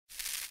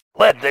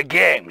Let the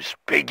games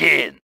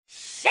begin.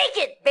 Shake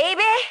it,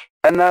 baby!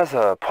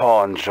 Another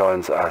pawn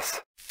joins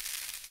us.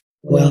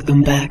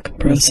 Welcome back,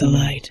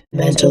 Proselyte.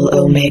 Mental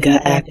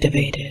Omega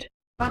activated.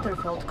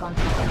 Battlefield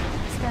control.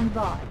 Stand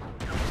by.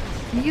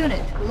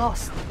 Unit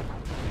lost.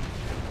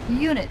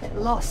 Unit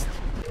lost.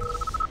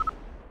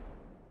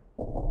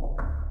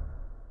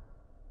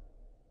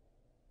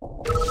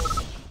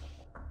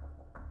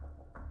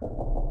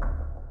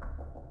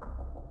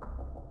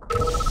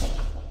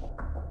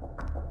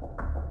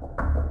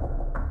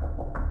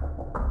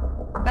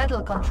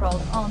 Battle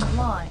control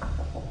online.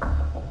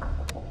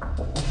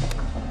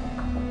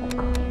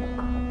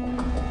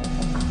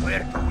 Where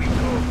do we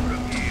go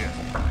from here?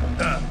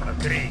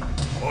 Agree.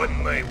 On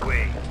my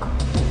way.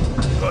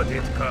 Got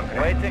it,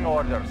 comrade. Waiting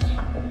orders.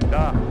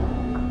 Da.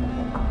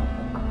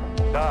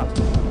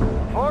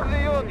 For the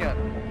Union!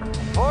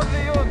 For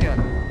the Union!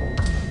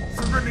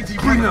 Serenity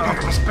bringer of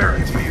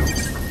prosperity to you.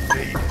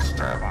 They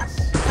disturb us.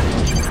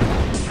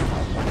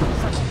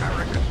 Such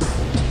arrogance.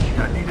 I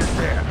need it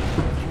there.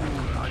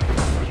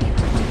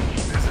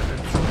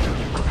 Dissidents.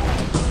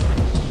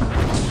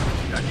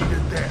 I need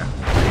it there.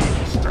 They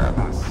disturb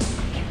us. A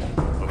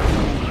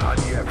fool on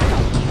the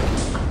evidence.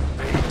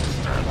 They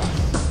disturb us.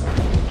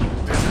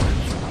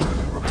 Dissidents shall be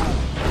removed.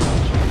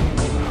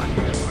 On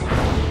the evidence.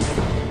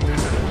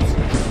 Dissidents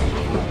shall be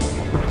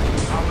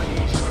removed.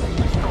 Harmony shall be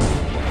restored.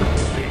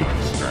 They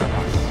disturb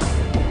us.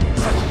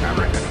 Such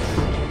arrogance.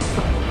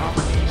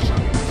 Harmony shall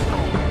be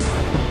restored.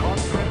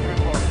 Conscript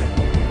reporting.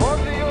 For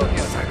the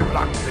Union! Side of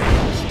block, they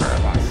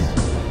disturb us.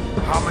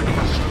 Harmony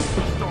shall be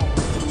restored.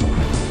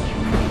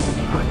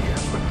 On the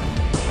evidence.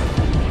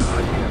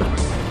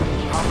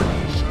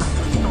 Harmony shall be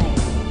restored.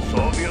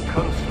 Soviet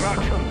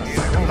construction here.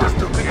 Side of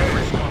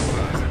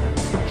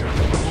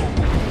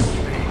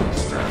They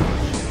disturb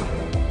us.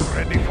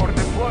 Ready for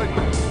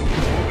deployment.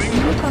 Moving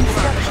New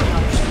construction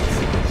options.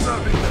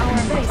 Serving the Our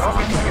base is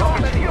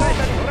under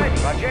attack.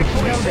 Project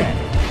Building.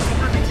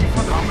 Serenity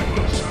for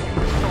harmony shall be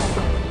restored.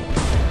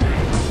 They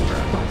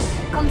disturb us.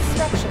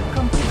 Construction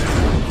complete.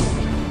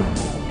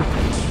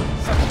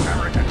 Such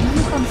arrogance.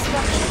 New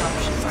construction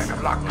options. Sign of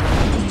luck.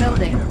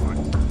 Building.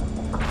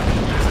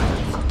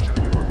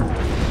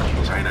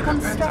 China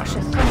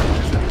Construction depends on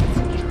complete. us.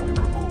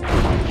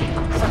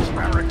 Such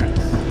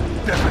arrogance.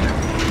 Definitely.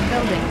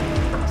 Building.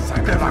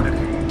 Sign of luck.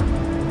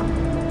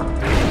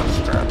 They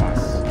disturb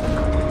us.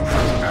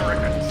 Such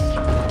arrogance.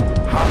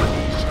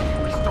 Harmony shall be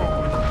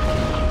restored.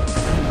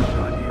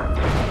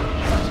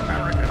 Such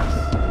arrogance.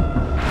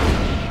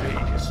 They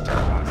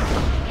disturb us.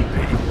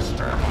 They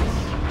disturb us.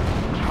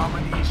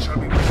 Harmony shall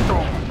be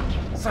restored.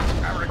 Such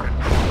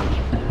arrogance.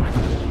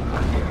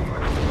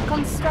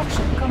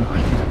 Construction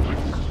complete.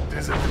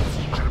 Dissidents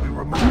shall be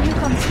removed. New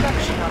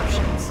construction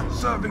options.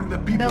 Serving the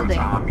people's Building.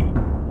 army.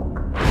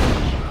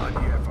 On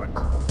the effort.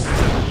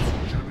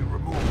 Dissidents shall be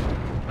removed.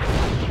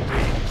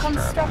 They disturb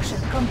Construction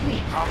us. complete.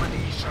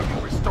 Harmony shall be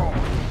restored.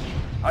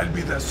 I'll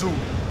be there soon.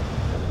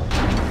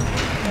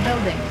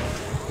 Building.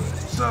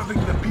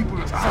 Serving the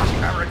people's army.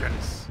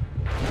 Arrogance.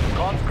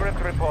 Conscript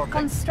reporting.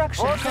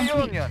 Construction For the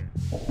complete. Union!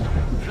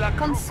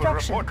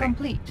 Construction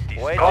complete.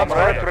 Waiting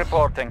orders.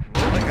 Reporting.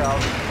 Moving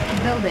out.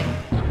 Building.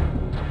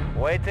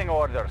 Waiting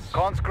orders.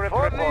 Conscript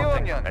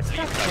reporting.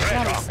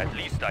 At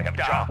least I have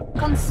job.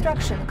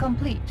 Construction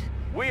complete.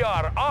 We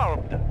are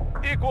armed.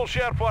 Equal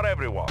share for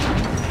everyone.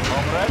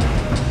 Comrade,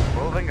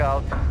 moving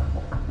out.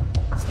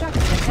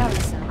 Structure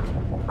garrisoned.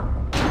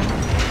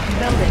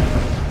 Building.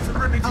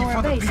 Serenity Our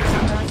for the base is people.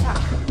 under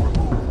attack.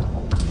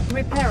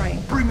 Repairing.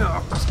 Bringer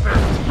of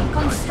prosperity.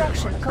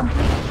 Construction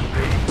complete.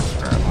 They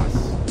disturb us.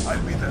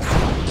 I'll be there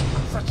soon.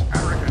 Such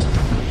arrogance.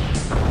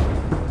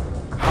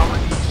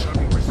 Harmony shall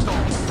be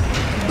restored.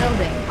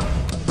 Building.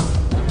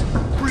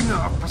 Bringer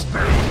of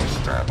prosperity.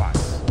 Disturb us.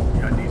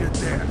 You're needed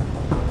there.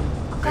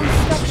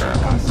 Construction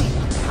complete.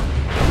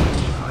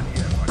 On the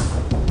effort.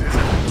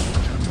 Dissidents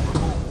shall be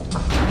removed.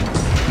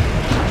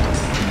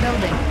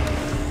 Building.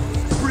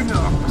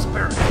 Bringer of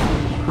prosperity.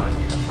 On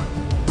the effort.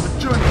 The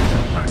journey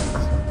shall rise.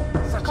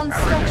 Such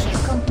Construction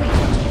arrogance. complete.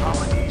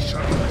 Harmony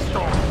shall be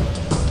restored.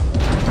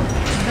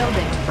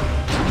 Building.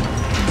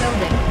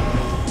 Building.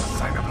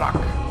 Sign of luck.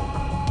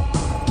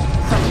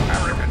 Such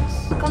arrogance.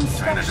 China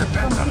Construction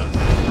depends on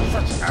complete. us.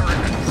 Such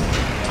arrogance.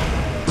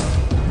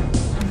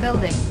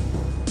 Building.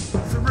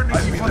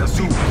 Serenity for the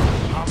people.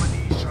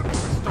 Harmony shall be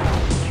restored.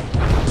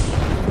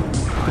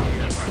 On the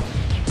effort.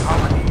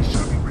 Harmony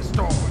shall be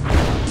restored.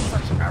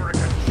 Such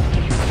arrogance.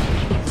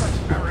 Such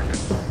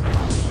arrogance.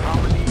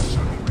 Harmony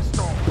shall be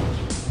restored.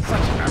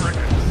 Such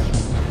arrogance.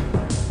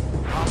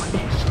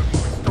 Harmony shall be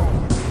restored.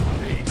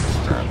 They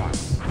disturb us.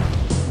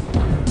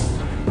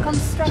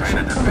 Construction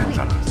China depends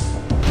on complete. us.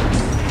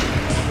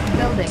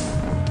 Building.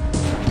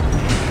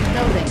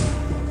 Building.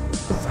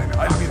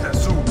 I'll be there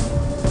soon.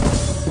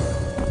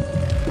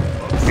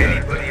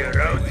 Anybody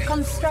around?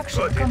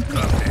 Construction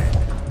complete.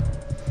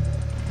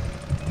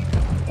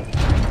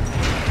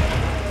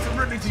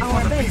 Serenity for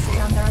Our the base is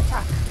people. under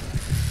attack.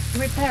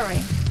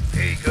 Repairing.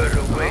 Hey, good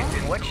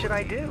waiting. What should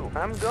I do?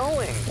 I'm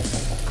going.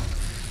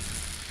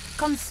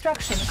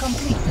 Construction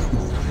complete.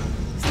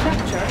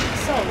 Structure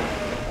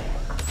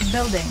sold.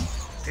 Building.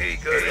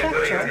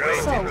 Structure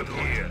sold.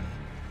 Here.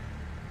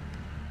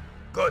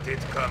 Got it,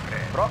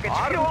 comrade. Rockets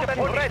fueled and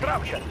for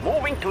destruction.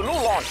 Moving to new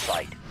launch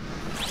site.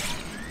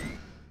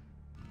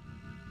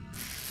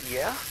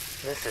 Yeah?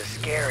 This is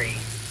scary.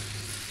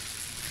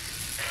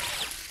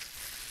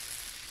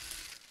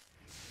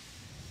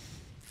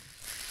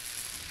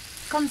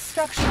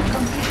 Construction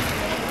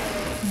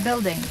complete.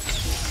 Building.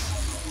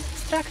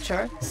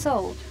 Structure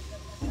sold.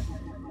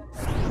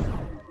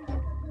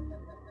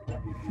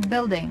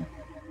 Building.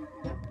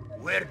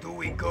 Where do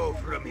we go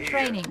from here?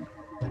 Training.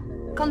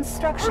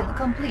 Construction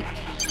complete.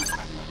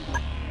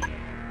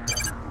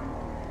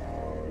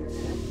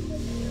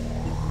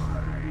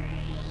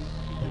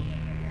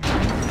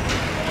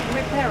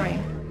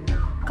 Repairing.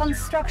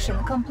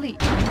 Construction complete.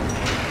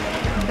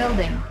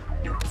 Building.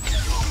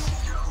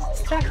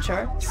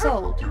 Structure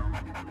sold.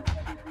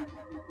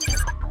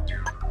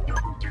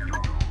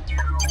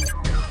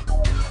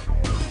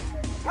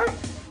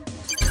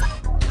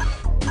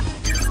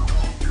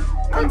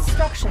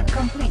 Construction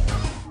complete.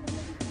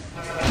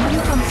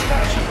 New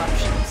construction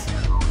options.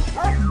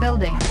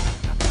 Building.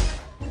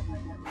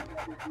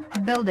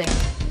 Building.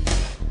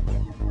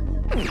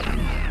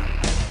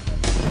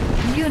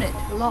 Unit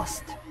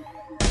lost.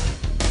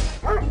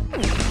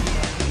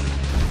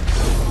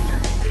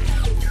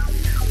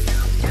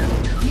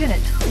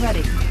 Unit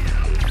ready.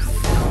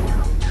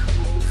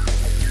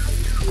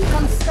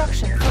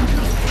 Construction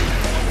complete.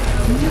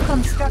 New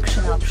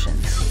construction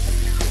options.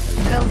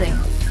 Building.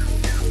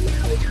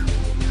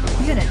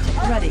 Unit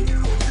ready.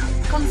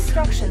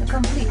 Construction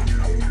complete.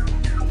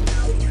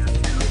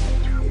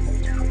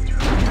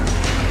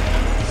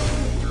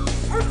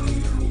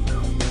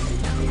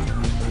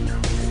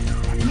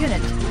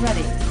 Unit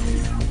ready.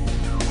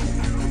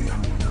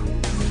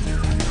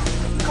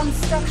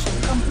 Construction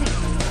complete.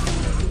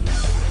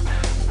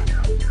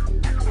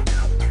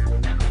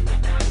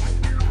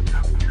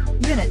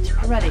 Unit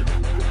ready.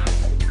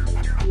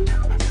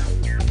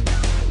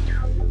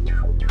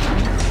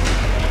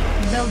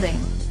 Building.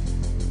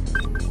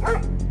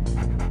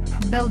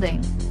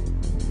 Building.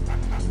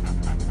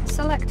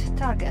 Select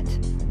target.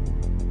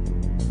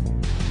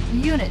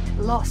 Unit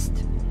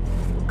lost.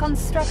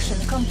 Construction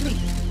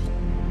complete.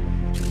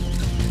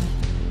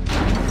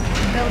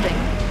 Building.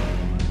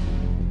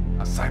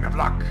 A sign of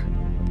luck.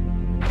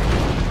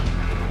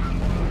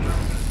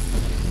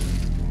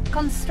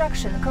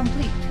 Construction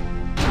complete.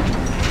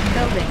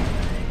 Building.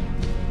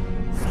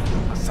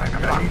 A sign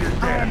of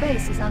luck. Our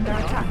base is under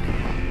attack.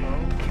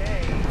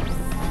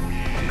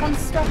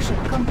 Construction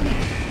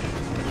complete.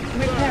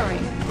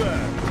 Repairing.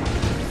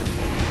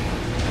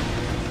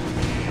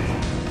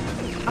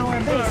 Our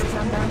base is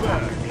under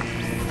attack.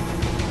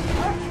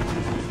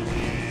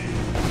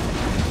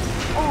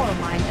 Ore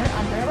miner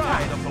under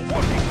attack.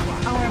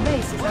 Our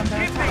base is under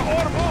attack.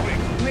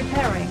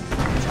 Repairing.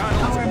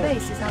 Our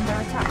base is under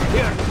attack.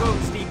 Here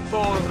comes the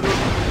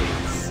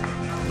ballrooms.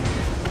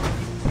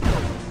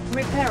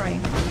 Repairing.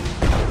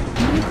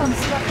 New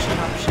construction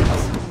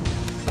options.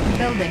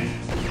 Building.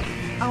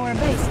 Our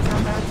base is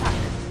under attack.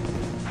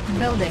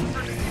 Building.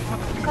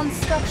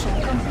 Construction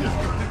complete.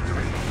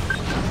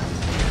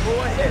 Go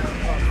ahead.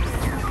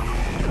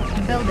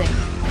 Building.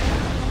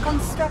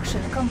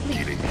 Construction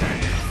complete.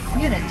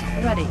 Unit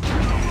ready.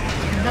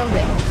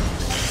 Building.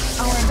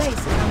 Our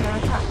base is under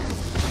attack.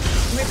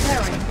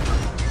 Repairing.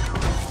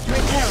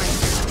 Repairing.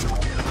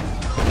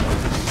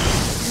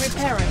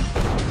 Repairing.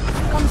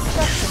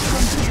 Construction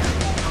complete.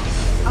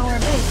 Our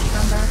base is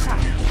under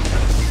attack.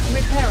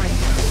 Repairing.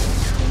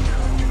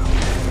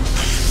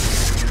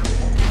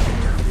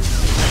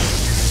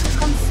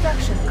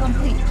 Construction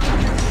complete.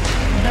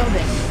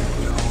 Building.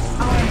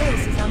 Our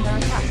base is under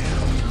attack.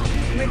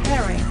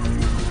 Repairing.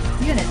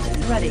 Unit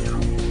ready.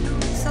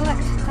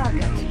 Select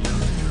target.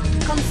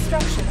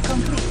 Construction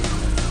complete.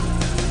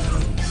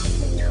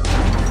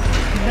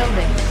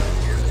 Building.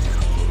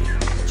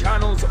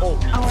 Channels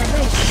open. Our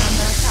base is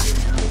under attack.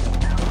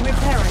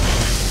 Repairing.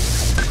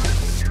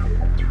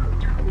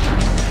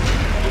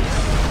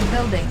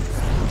 Building.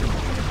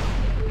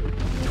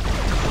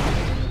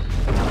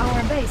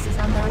 Our base is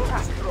under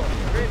attack.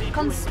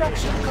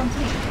 Construction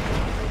complete.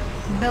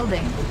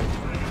 Building.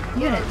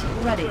 Unit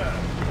ready.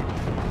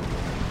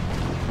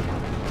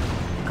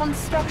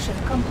 Construction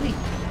complete.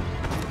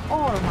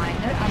 Ore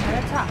miner under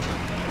attack.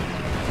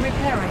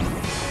 Repairing.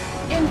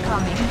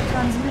 Incoming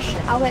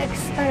transmission. Our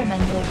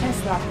experimental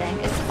Tesla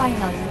tank is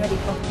finally ready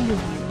for field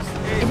use.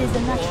 It is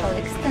a natural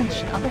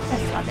extension of the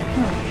Tesla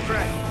technology.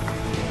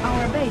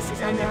 Our base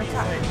is under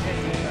attack.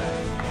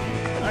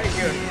 I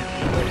hear you.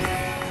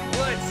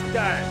 Let's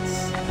dance.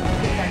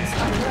 Defense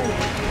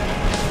upgraded.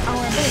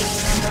 Our base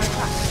is under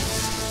attack.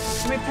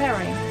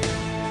 Repairing.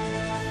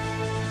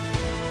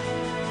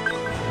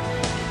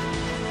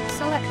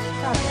 Select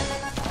target.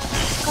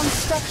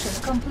 Construction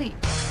complete.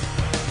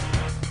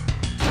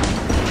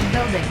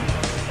 Building.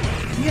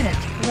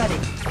 Unit ready.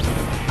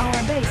 Our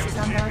base is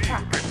under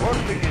attack.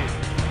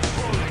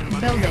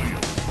 Building.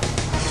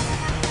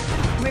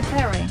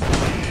 Repairing.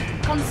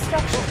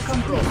 Construction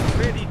complete.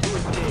 Ready to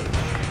engage.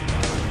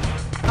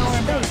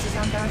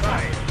 under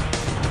attack.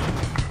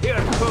 Here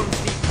comes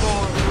the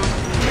ballroom.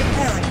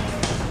 Repairing.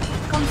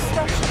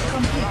 Construction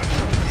complete.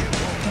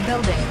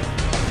 Building.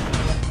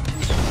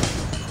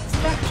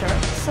 Structure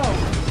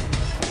sold.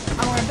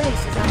 Our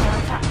base is under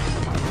attack.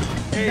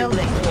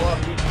 Building.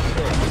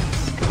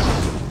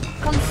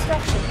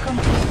 Construction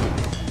complete.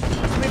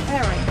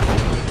 Repairing.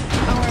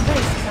 Our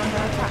base is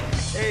under attack.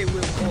 They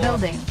will go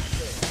Building.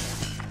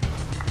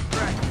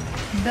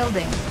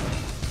 Building.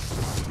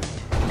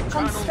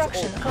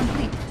 Construction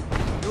complete.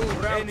 New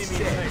route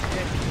set.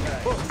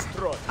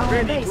 Foxtrot. Our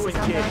Ready base to is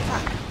under engage.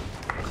 attack.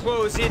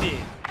 Close it in.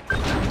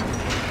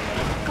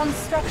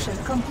 Construction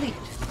complete.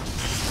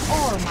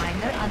 Ore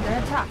miner under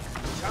attack.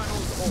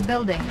 Channels open.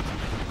 Building.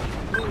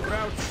 New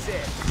route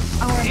set.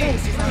 Our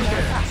base is under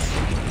attack.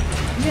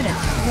 Unit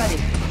ready.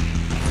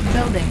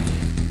 Building.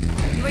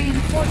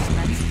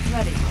 Reinforcements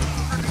ready.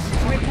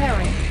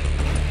 Repairing.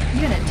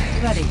 Unit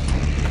ready.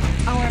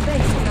 Our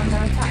base is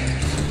under attack.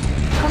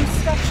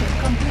 Construction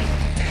complete.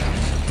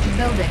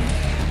 Building.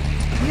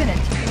 Unit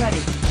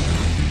ready.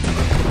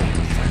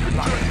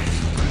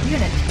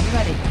 Unit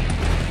ready.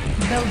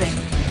 Building.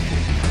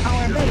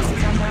 Our base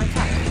is under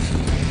attack.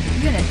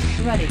 Unit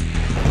ready.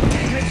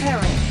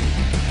 Repairing.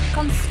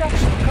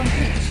 Construction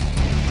complete.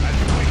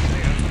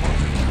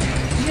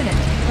 Unit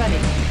ready.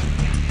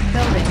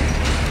 Building.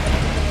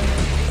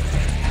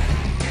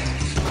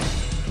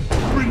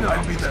 Bring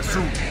I'll be there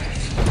soon.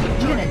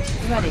 Unit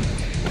ready.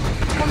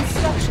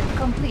 Construction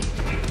complete.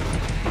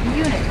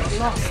 Unit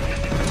lost.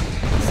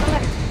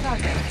 Select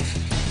target.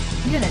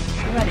 Unit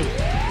ready.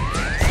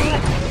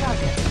 Select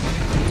target.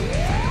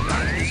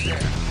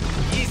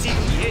 Easy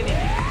the enemy.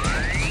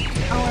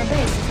 Our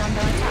base is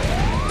under attack.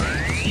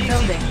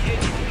 Building.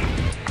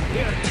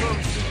 Here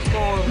comes the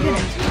ballroom.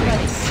 Unit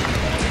ready.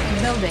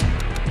 Building.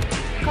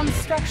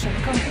 Construction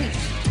complete.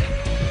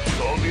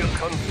 Soviet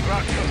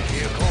construction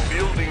vehicle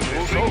building the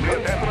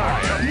Soviet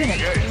Empire. Unit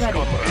Yes,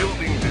 ready.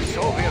 building the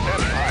Soviet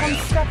Empire.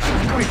 Construction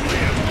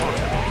complete.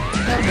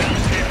 Building.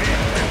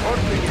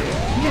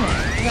 Unit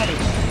ready.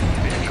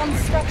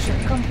 Construction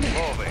complete.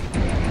 Moving.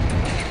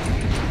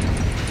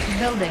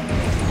 Building.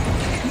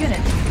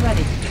 Unit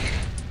ready.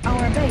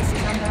 Our base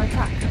is under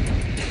attack.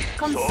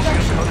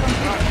 Construction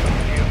complete.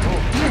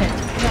 Unit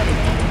ready.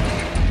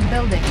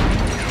 Building.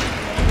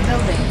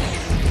 Building.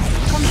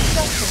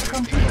 Construction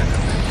complete.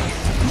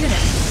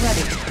 Unit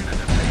ready.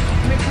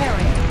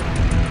 Repairing.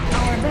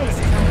 Our base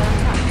is under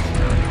attack.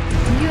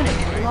 Unit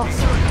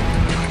lost.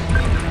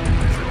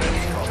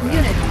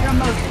 Unit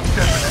promoted.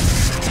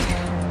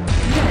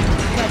 Unit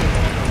ready.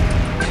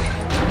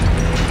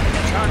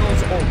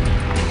 Channels open.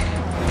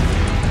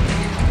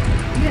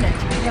 Unit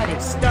ready.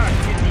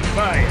 Starting the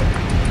fire.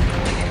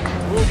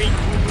 Moving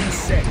to new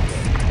sector.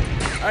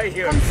 I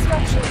hear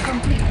Construction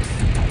complete.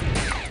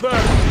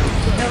 burn.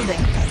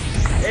 Building.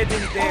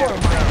 Heading there Ore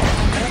miner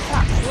now. under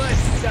attack.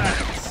 Let's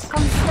dance.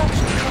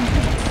 Construction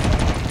complete.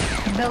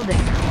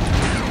 Building.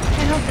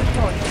 Cannot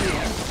deploy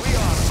here.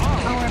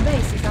 Our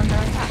base is under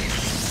attack.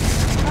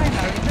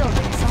 Primary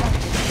building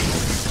selected.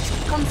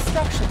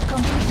 Construction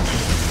complete.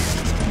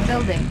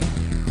 Building.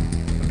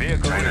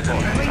 Vehicle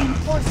reporting.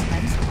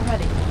 Reinforcements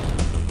ready.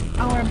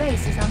 Our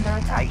base is under I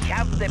attack.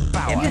 have the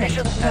power. Unit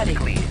Mission ready.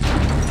 complete.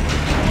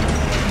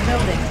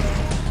 Building.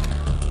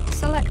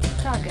 Select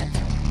target.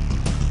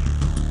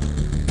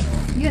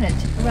 Unit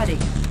ready.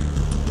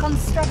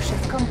 Construction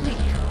complete.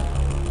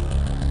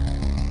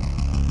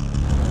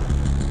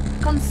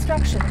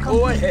 Construction complete.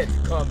 Go ahead,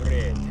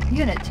 comrade.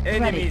 Unit ready.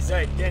 Enemies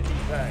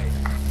identified.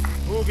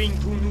 Moving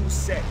to new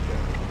sector.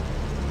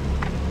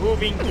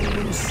 Moving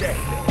to new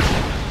sector.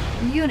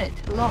 Unit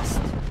lost.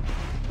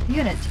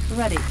 Unit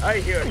ready. I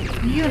hear you.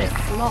 Unit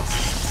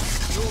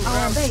lost. New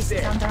Our route base is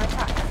set. under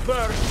attack.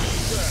 Burn.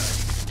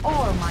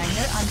 Ore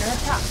miner under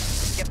attack.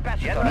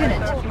 Capacitor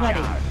Unit full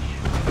ready. charge.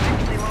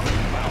 Maximum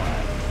power.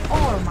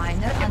 Ore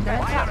miner under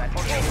attack.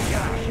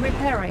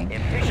 Repairing.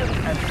 Efficient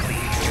and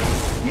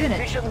clean. Unit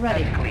Efficient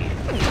ready. and clean.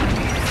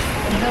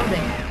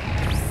 Building.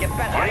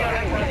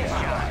 Capacitor full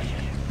charge.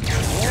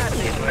 Not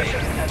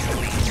efficient and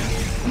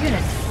clean.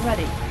 Unit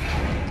ready.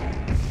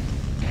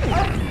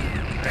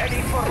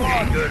 Ready for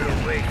launch.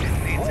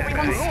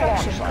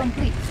 Construction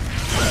complete.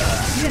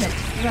 Unit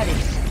ready.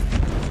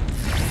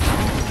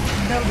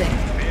 Building.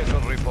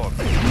 Vehicle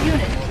reporting.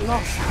 Unit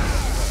lost.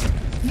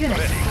 Unit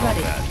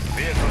ready.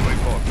 Vehicle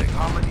reporting.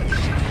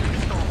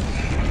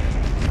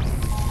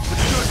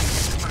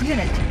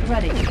 Unit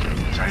ready.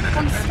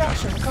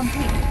 Construction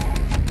complete.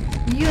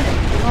 Unit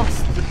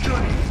lost.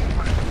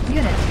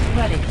 Unit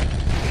ready.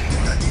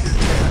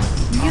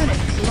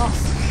 Unit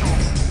lost.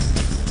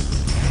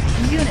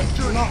 Unit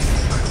lost.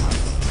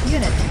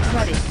 Unit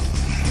ready.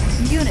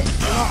 Unit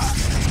lost.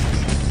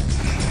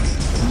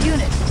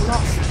 Unit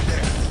lost.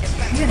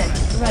 Unit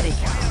ready.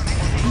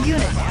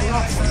 Unit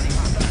lost.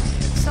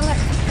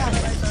 Select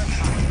target.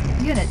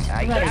 Unit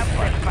I ready. have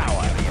the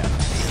power.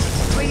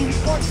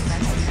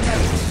 Reinforcements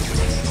ready.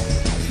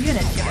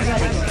 Unit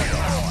ready.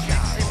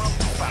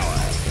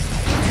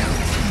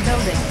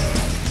 Building.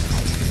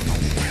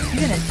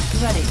 Unit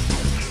ready.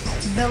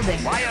 Building.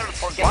 Fire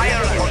for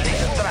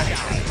destruction.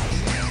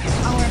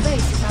 Our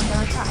base is under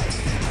attack.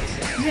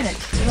 Unit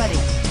ready.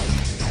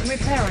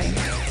 Repairing.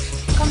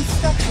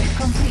 Construction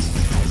complete.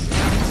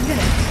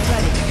 Unit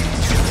ready.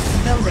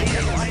 Building.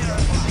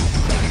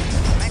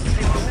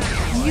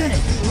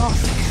 Unit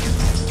lost.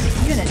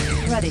 Unit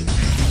ready.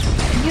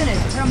 Unit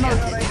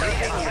promoted.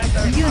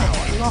 Unit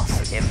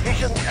lost.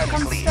 Efficient and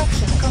clean.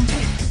 Construction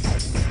complete.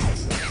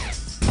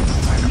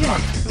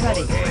 Unit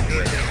ready.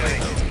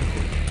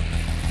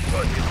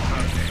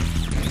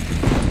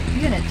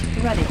 Unit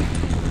ready.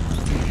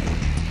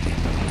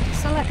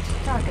 Select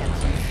target.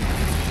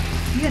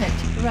 Unit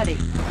ready.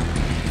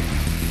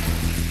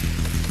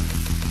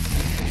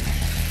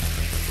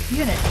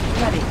 Unit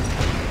ready.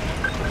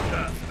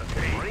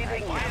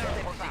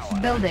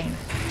 Building.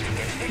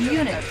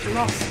 Unit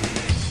lost.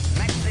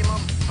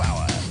 Maximum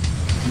power.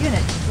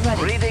 Unit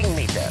ready. Reading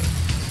meter.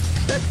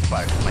 That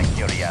sparks my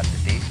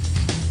curiosity.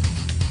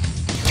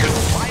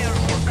 Fire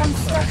for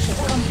Construction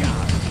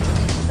complete.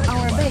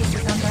 Our base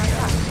is under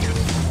attack.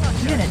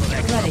 Unit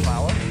ready.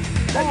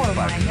 Ore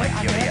miner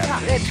under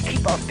attack. Let's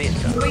keep our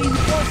distance.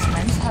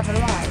 Reinforcements have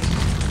arrived.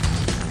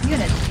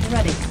 Unit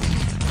ready.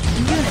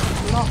 Unit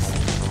lost.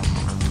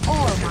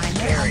 Ore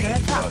miner under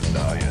attack.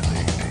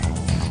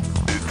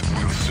 It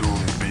will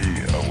soon be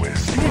a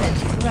waste. Unit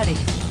ready.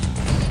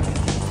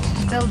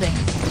 Building.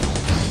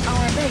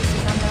 Our base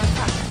is under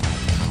attack.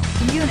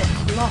 Unit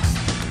lost.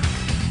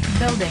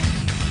 Building.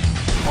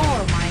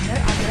 Ore miner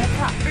under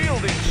attack.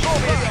 Building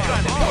Soviet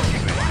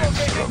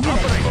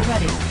Unit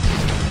ready.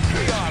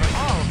 We are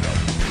armed.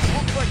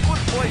 Looks like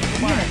good place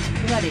to Unit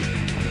ready.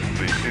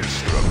 The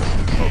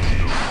instrument of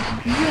doom.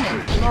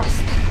 Unit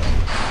lost.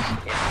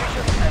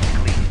 Efficient and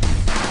clean.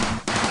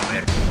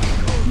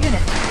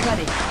 Unit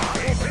ready.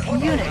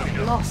 Unit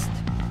lost.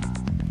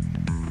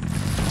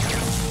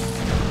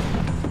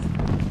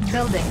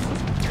 Building.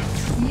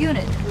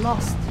 Unit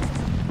lost.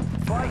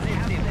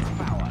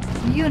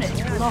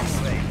 Unit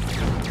lost.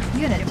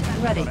 Unit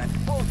ready.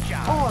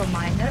 Ore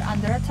miner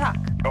under attack.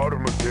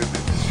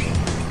 Armageddon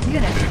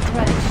Unit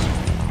ready.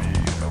 be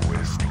a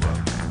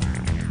wasteland.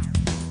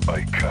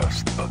 I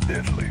cast a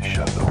deadly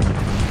shadow.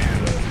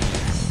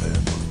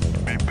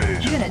 Be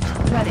patient. Unit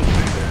ready.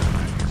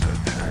 Enemies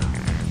attack.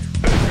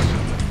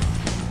 Excellent.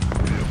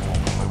 The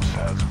apocalypse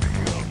has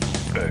begun.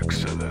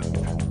 Excellent.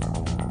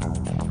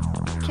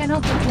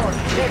 Cannot report.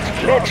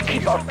 Let's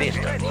keep our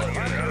distance.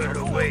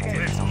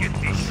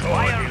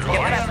 Fire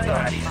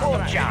Raptor full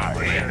charge.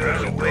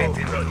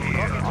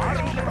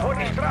 For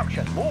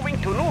destruction. Moving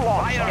to new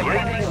launch.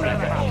 Reading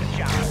meter.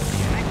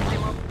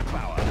 Maximum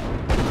power.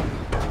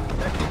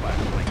 That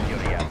sparks my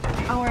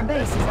curiosity. Our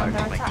base is under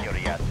My attack.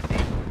 curiosity.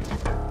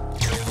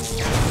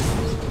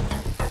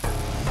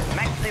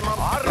 Maximum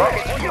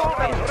rocket fuel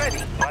and ready.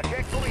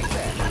 Project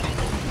reset.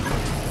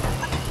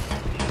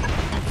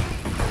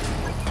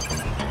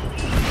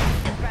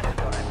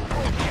 Capacitor at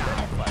full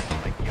charge. Sparks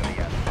my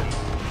curiosity.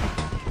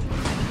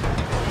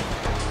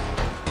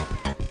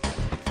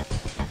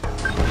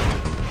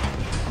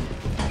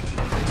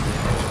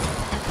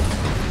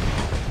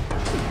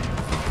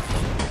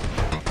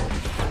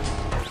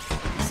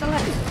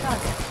 Select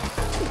target.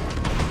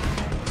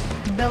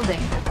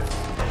 Building.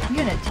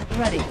 Unit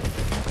ready.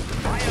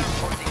 Fire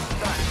for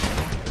destruction.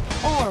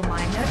 Ore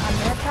miner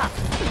under attack.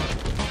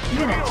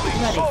 Unit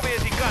ready.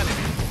 Soviet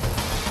economy.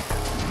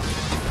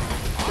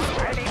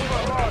 Ready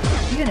for launch.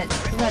 Unit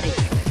ready.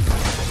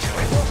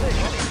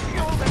 Reposition.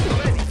 Fueled and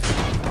ready.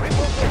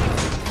 Reposition.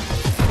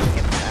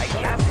 I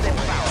captain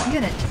power.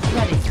 Unit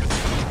ready.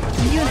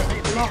 Unit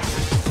lost.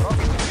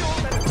 Rocket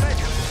fueled and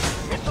ready.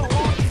 Missile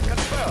launch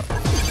confirmed.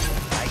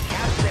 I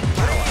captain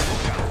power.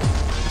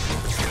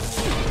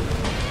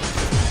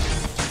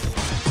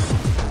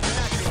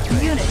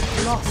 Unit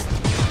lost.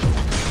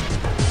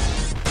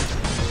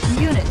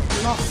 Unit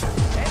lost.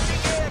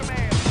 Ending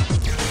airman.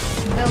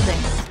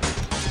 Building.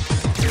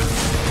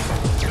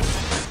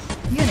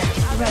 Unit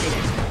ready.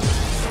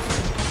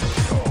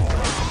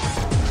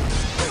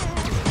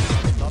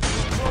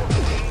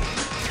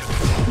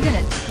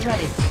 Unit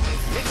ready.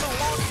 Missile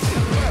launch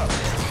confirmed.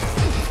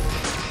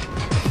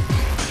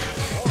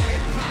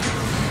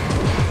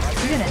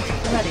 Unit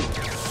ready.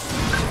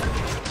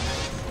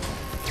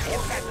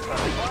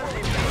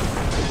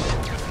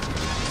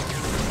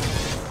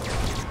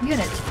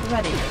 Unit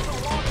ready.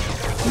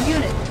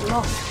 Unit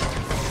lost.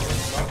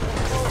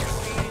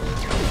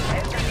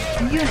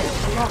 Unit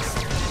lost.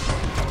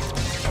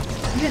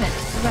 Unit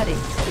ready.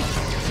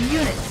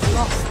 Unit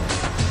lost.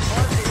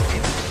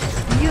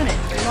 Unit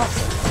lost.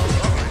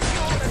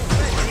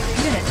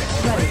 Unit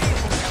ready.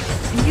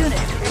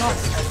 Unit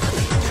lost.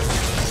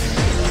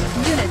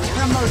 Unit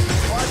promoted.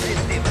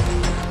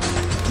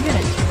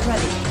 Unit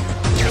ready.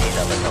 Unit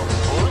ready.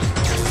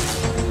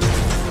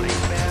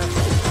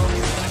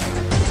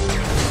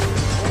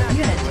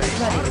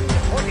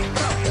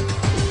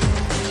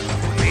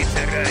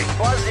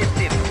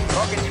 Positive.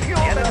 Rocket fuel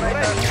and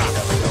ready.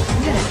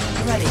 Unit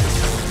ready.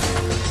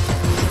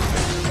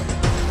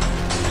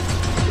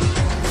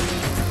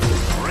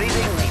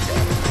 Reading meter.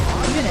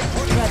 Unit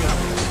ready.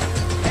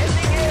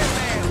 Ending air.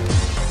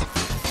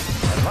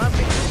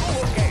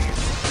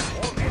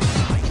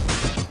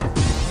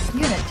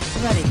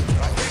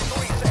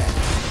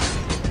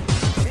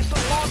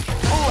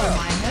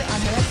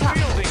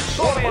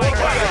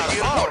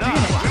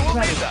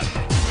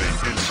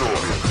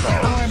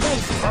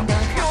 under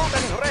attack. fueled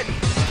and ready.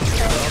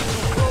 Not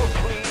too close,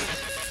 please.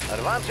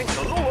 Advancing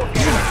to new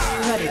location. Unit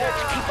ready.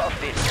 Let's keep up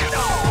this.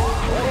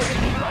 Always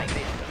keep like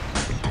this.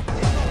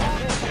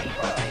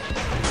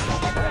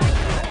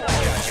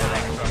 Charge your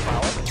extra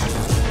power.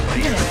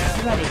 Unit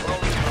ready.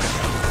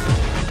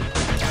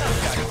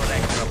 Charge for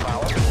extra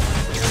power.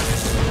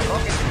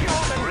 Rocket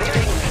fueled and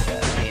ready.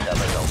 Need a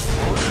little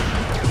boost.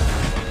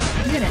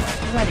 Unit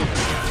ready.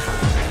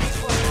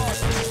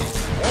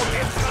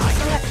 Okay, fine.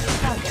 Select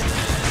target.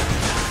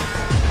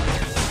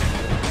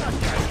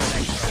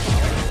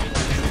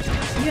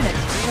 Unit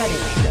ready.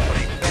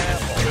 Prepare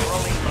for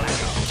rolling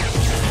blackout.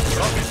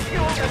 Rocket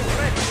fueled and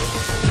ready.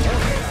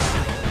 Okay.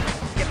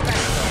 Get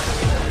back to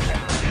the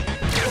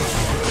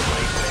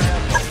prepare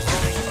for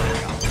rolling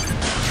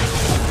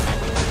blackout.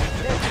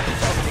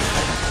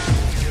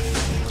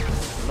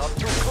 Not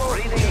too close.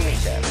 Reading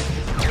meter.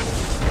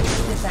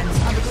 Defense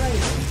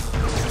upgraded.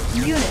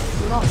 Unit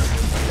lost.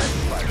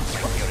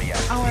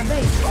 Our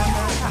base is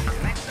under attack.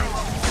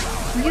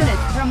 Unit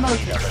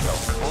promoted.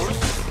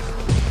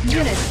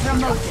 Unit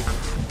promoted.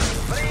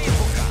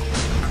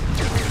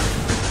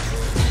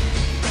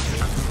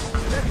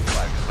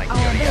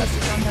 Our base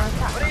is under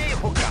attack.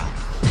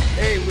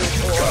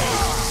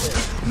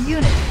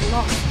 Unit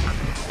lost.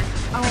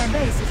 Our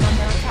base is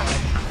under attack.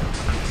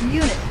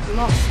 Unit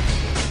lost.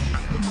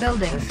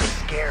 Building.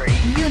 Scary.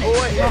 Unit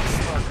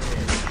lost.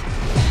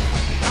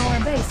 Our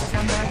base is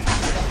under attack.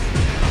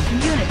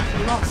 Unit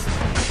lost.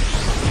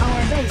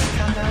 Our base is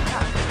under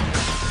attack.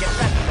 Get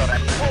that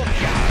turret full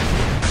charge.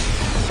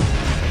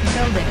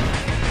 Building.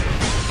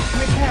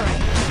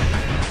 Repairing.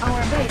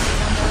 Our base is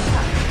under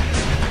attack.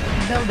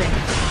 Building.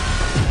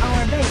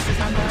 Our base is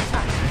under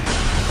attack.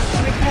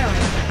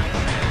 Repairing.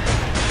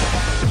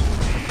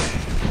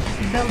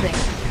 Building.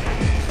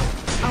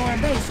 Our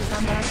base is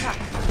under attack.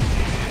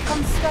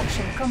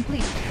 Construction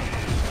complete.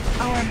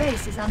 Our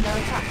base is under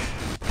attack.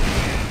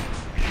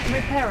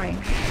 Repairing.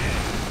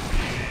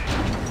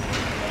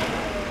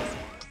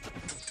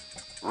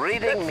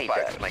 Reading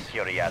meters, my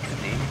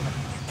curiosity.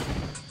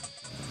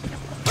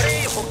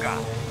 Free hookah.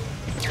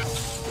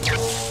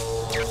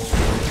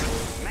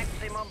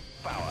 Maximum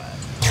power.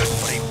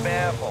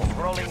 Prepare for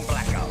rolling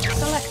blackout.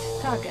 Select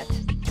target.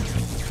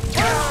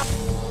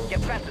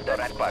 Get back to the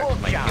red part,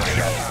 my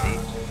curiosity.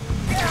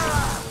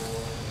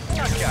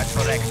 Not charge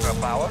for extra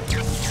power.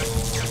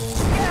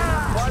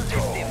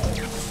 Positive.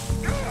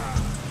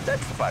 That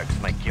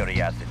sparks my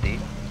curiosity.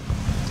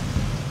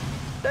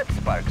 That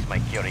sparks my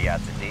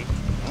curiosity.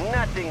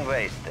 Nothing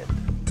wasted.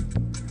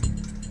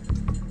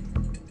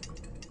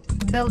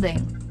 Building.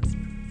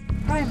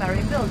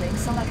 Primary building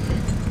selected.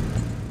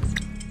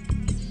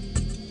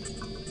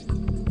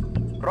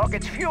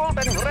 Rockets fueled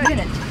and ready.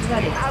 Unit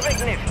ready. Have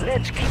ignition.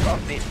 Let's keep our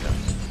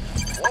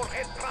distance.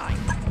 Warhead prime.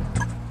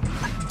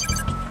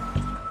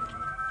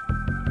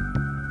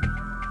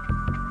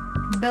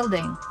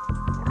 Building.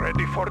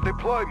 Ready for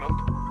deployment?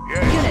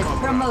 Yes, Unit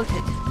comrade.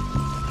 promoted.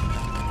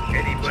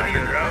 Any China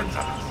depends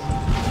on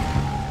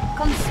us.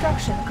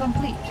 Construction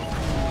complete.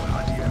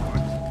 Hadi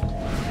effort.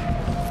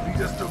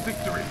 Lead us to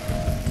victory.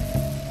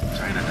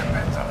 China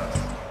depends on us.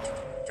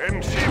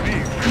 MCV.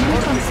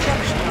 New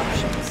construction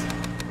options.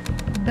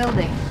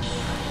 Building.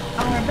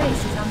 Our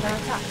base is under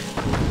attack.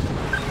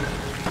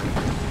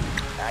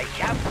 I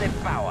have the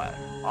power.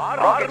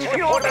 Rockets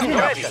fueled and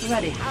Unit ready.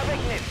 ready. Have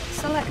ignition.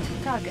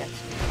 Select target.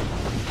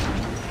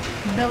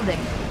 Building.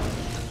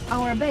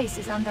 Our base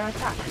is under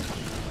attack.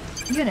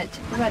 Unit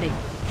ready.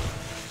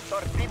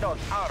 Torpedoes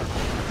armed.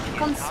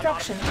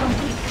 Construction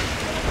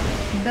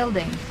complete.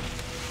 Building.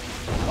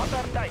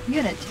 Watertight.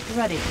 Unit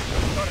ready.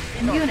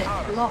 Torpedoes Unit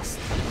armed. lost.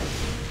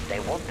 They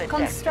won't detect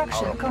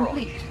Construction our approach.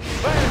 complete.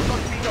 Fire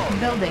torpedoes.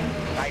 Building.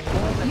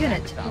 Typhoon and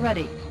Unit Texas.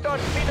 ready.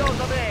 Torpedoes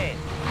ahead.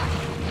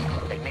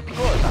 Technique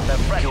good under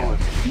pressure.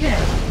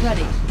 Unit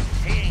ready.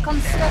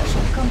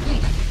 Construction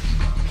complete.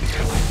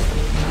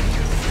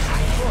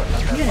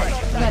 Unit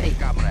ready.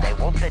 They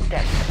won't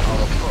detect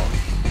our approach.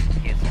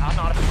 It's on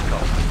our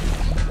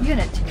scope.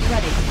 Unit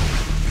ready.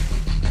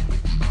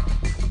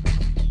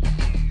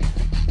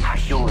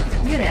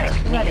 Unit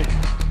ready.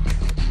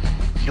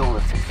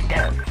 Use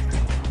stealth.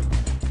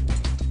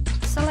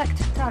 Select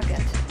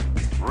target.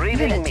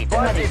 Reading Unit me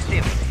ready.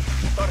 positive.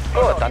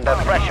 Good under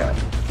pressure.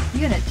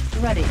 Unit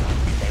ready.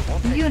 They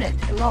won't Unit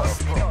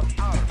lost. Torpedoes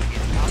armed.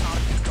 It's on our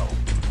scope.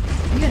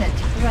 Unit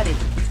ready.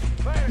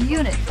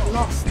 Unit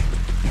lost.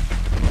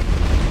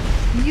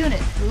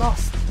 Unit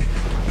lost.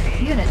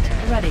 Unit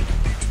ready.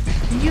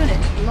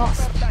 Unit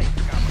lost.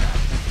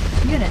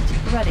 Unit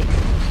ready.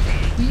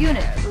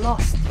 Unit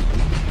lost.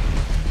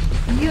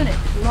 Unit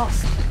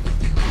lost.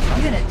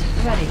 Unit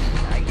ready.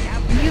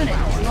 Unit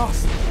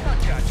lost.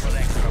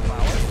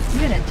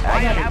 Unit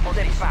I ready. have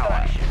the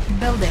power.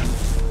 Building.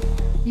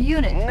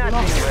 Unit Nothing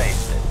lost.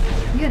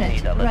 wasted. Unit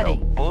Need a little ready.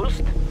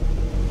 boost.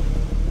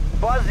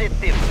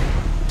 Positive.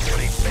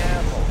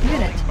 Prepare for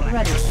Unit rolling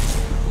ready.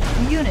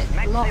 Unit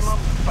maximum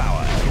lost.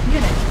 power.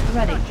 Unit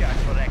ready. Charge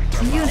for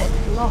extra power. Unit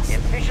lost.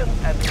 Efficient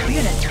and clean.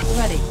 Unit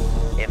ready.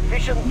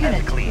 Efficient Unit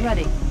and clean.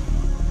 ready.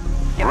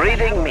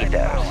 Reading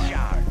meters.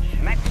 Charge.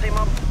 Maximum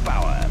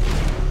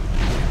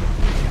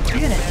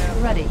Unit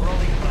ready.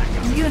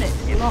 Unit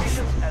lost.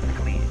 Efficient and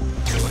clean.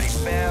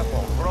 Prepare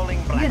for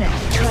rolling blackout. Unit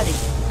ready.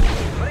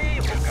 Free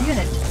hookup.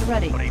 Unit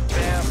ready.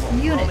 Prepare for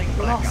Unit rolling lost.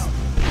 blackout.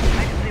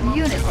 Maximum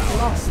Unit power.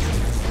 lost.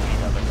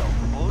 Orbital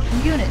boost.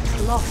 Unit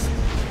lost.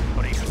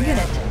 Prepare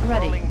Unit for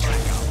ready. rolling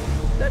blackout.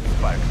 That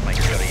sparks my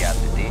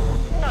curiosity.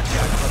 Not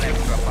just for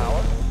extra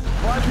power.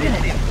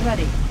 Unit Positive.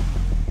 ready.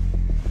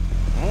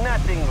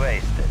 Nothing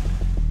wasted.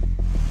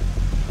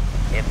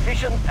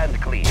 Efficient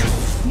and clean.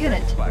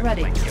 Unit Sparks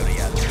ready. my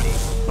curiosity.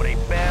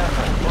 Prepare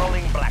for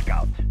rolling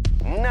blackout.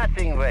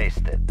 Nothing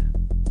wasted.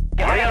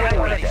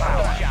 Ready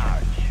power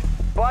charge.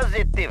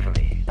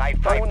 Positively.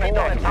 Typhoon and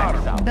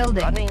arms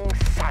Building. running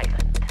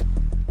silent.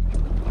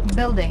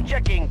 Building.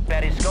 Checking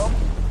periscope.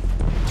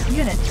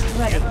 Unit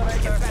ready.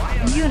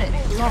 Unit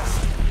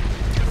lost.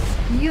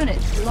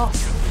 Unit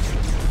lost.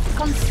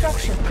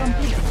 Construction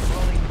complete.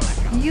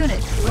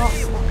 Unit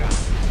lost.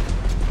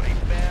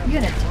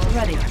 Unit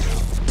ready.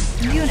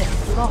 Unit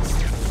lost.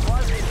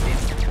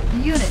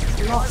 Unit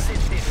lost.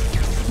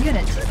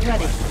 Unit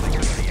ready.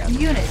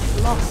 Unit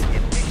lost.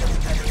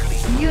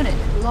 Unit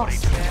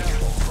lost.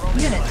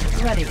 Unit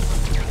ready.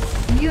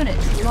 Unit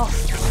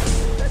lost.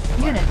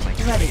 Unit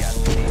ready.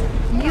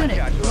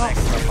 Unit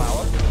lost.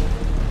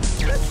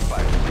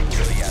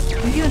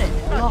 Unit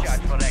lost.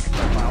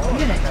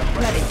 Unit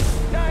ready.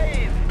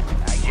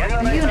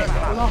 Unit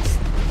lost.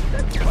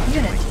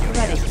 Unit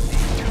ready.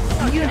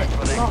 Unit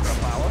lost.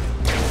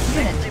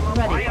 Unit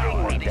ready.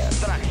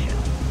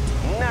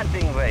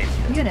 Nothing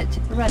wasted. Unit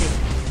ready.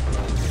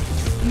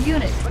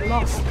 Unit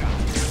lost.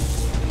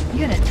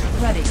 Unit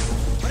ready.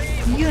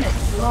 Unit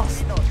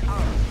lost.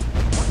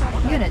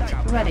 Unit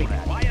ready.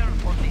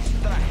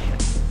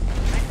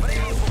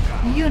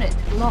 Unit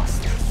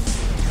lost.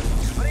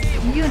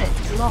 Unit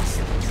lost.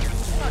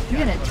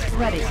 Unit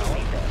ready.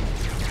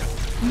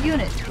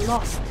 Unit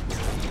lost.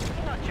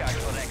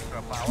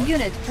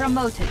 Unit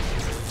promoted.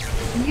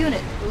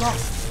 Unit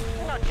lost.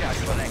 Not charge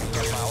for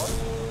extra power.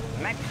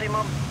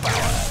 Maximum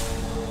power.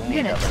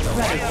 Unit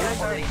ready.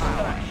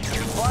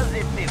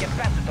 Positive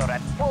capacitor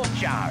at full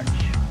charge.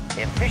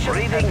 Efficient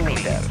reading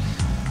meters.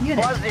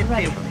 Unit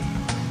ready. Positively.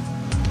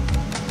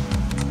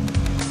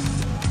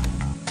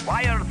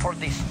 Wired for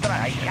distraction.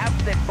 I have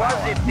the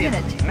positive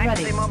Unit ready.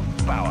 maximum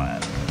power.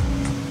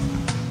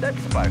 That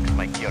sparks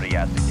my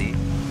curiosity.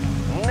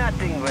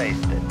 Nothing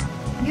wasted.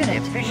 Unit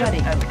Efficient ready.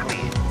 and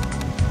clean.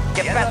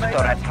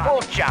 Capacitor at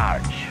full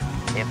charge.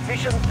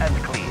 Efficient and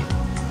clean.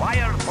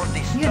 Wired for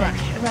distraction. Unit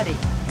ready.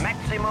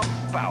 Maximum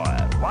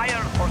power.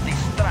 Wired for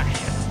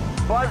distraction.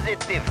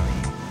 Positively.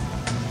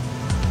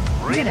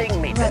 Reading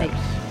Unit meters. ready.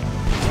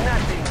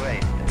 Nothing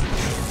wasted.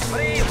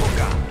 Free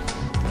hookups.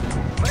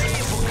 Free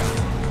hookups.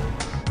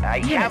 I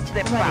Unit have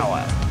the ready.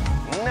 power.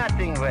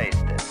 Nothing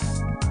wasted.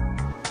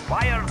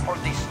 Wired for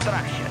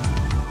distraction.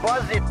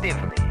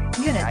 Positively.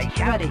 Unit I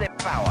have ready. the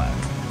power.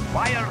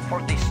 Wired for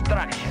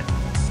distraction.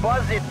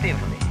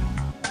 Positively.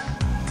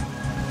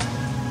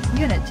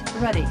 Unit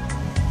ready.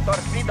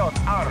 Torpedoes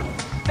armed.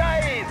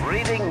 Dive!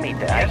 Reading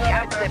meter. I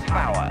have the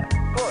power.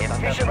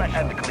 Efficient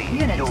and clean.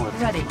 Unit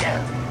ready.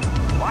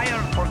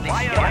 Wired for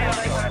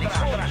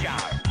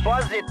distraction.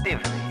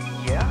 Positively.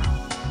 Yeah?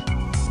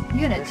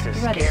 Unit This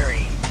is ready.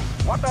 scary.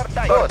 What are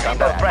they? Good,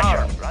 under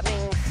pressure.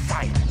 Running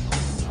silent.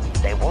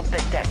 They won't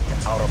detect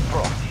our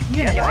approach.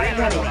 Unit ready.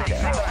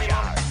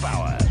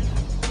 Power.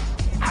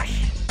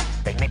 Hush.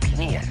 They may be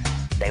near.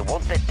 They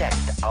won't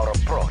detect our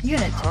approach.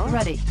 Unit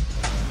ready.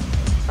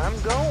 I'm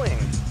going.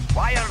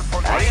 Wired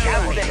for I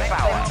have the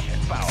power.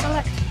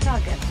 Select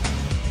target.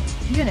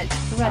 Unit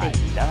ready.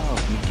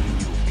 Love meeting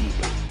you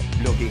people.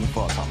 Looking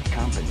for some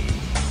company.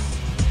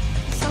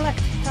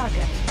 Select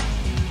target.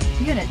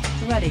 Unit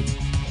ready.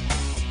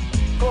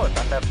 Good,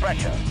 under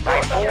pressure.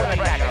 Typhoon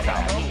attack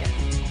down here.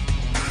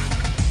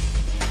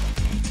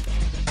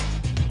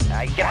 I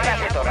get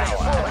capacitor at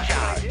full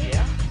charge.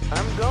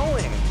 I'm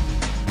going.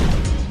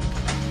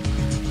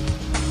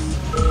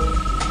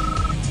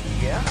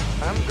 Yeah,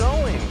 I'm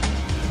going.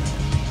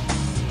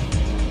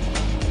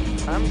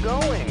 I'm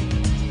going.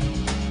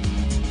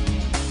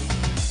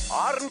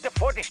 Armed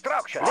for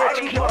destruction.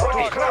 Armed for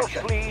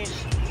destruction, please.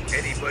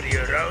 Anybody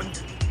around?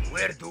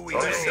 Where do we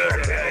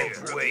serve?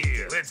 Wait,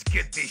 let's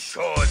get this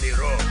show on the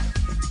road.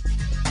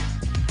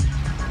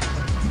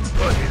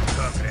 Go ahead,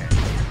 comrade.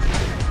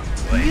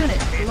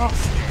 Unit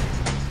lost.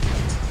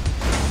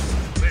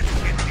 Let's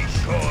get this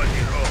show on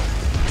the road.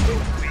 The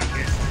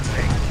quickest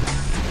thing.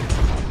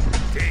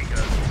 Take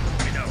us,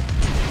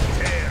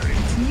 tear it.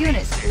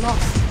 Unit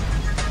lost.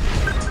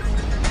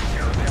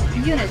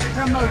 Unit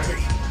promoted.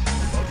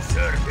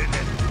 Observe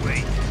and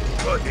wait.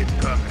 Go ahead,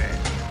 comrade.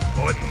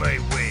 On my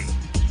way.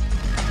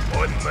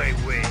 On my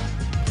way.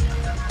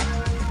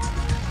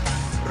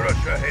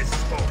 Russia has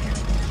spoken.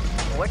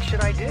 What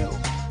should I do?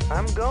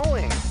 I'm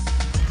going.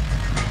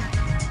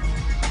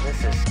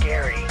 This is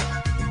scary.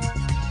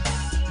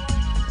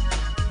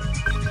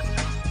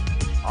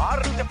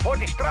 Armed for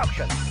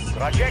destruction.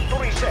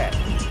 Trajectory set.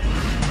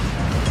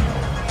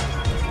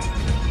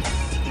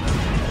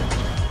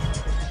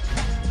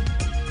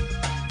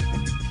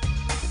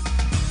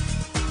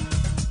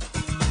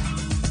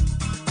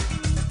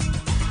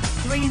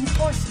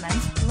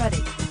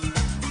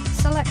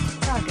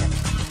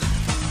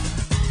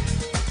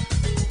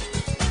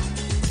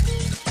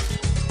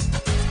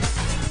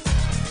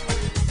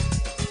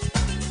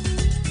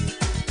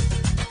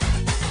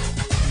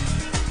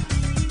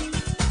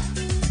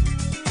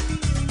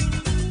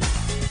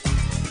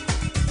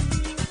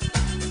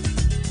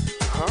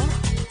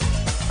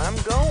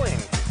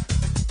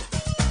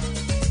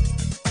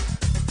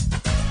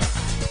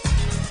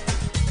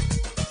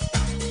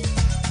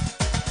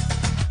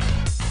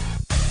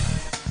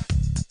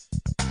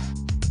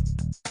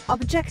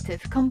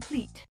 Objective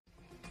complete.